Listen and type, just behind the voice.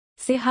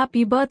Say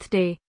happy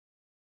birthday.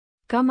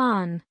 Come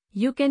on,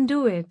 you can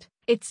do it.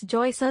 It's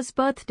Joyce's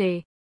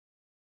birthday.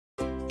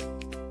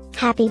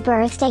 Happy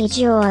birthday,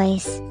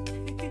 Joyce.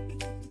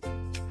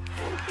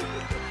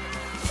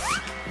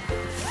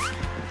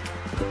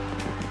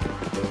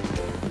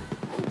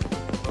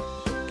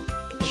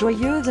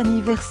 Joyeux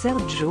anniversaire,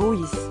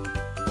 Joyce.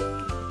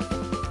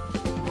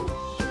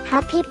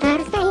 Happy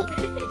birthday,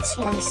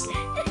 Joyce.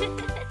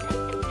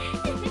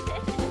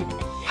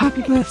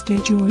 Happy birthday,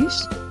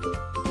 Joyce.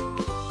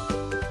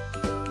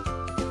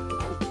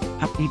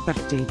 Happy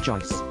birthday,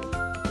 Joyce.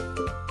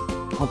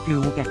 Hope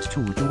you get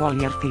to do all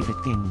your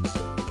favorite things.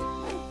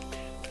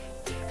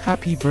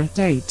 Happy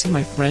birthday to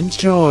my friend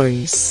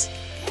Joyce.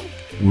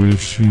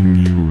 Wishing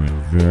you a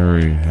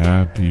very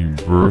happy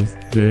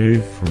birthday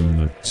from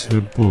the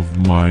tip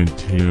of my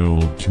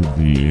tail to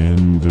the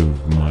end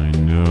of my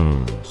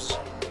nose.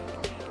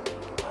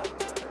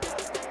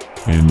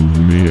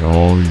 And may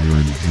all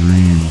your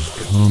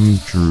dreams come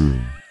true.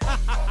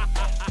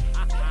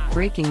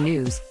 Breaking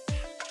news.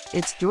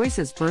 It's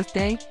Joyce's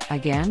birthday,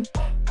 again?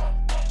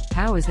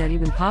 How is that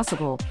even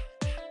possible?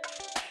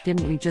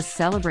 Didn't we just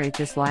celebrate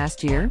this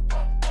last year?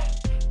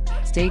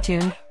 Stay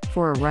tuned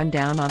for a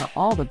rundown on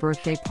all the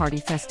birthday party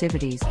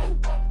festivities.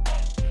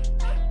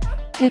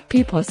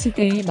 Happy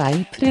birthday,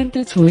 my friend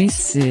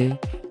Joyce.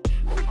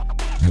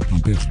 Happy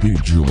birthday,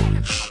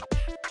 Joyce.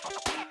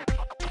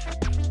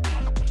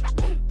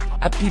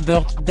 Happy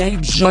birthday,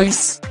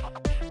 Joyce.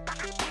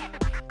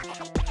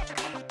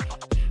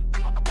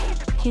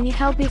 Can you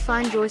help me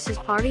find Joyce's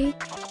party?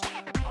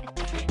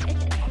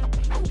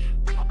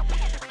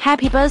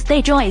 Happy birthday,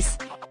 Joyce.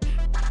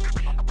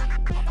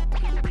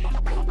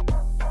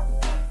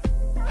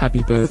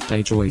 Happy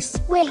birthday, Joyce.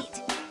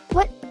 Wait,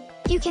 what?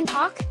 You can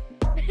talk?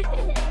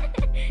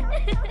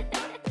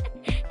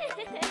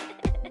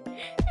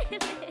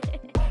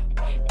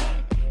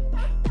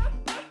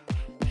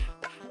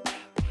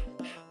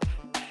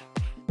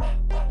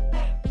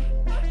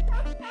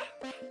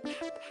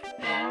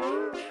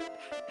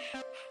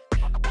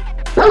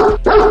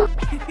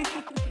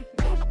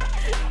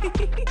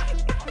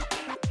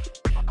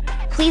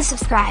 Please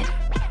subscribe,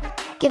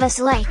 give us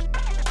a like,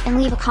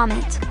 and leave a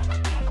comment.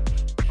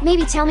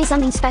 Maybe tell me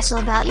something special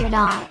about your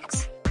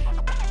dogs.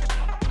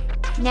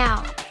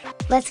 Now,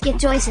 let's get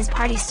Joyce's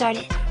party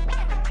started.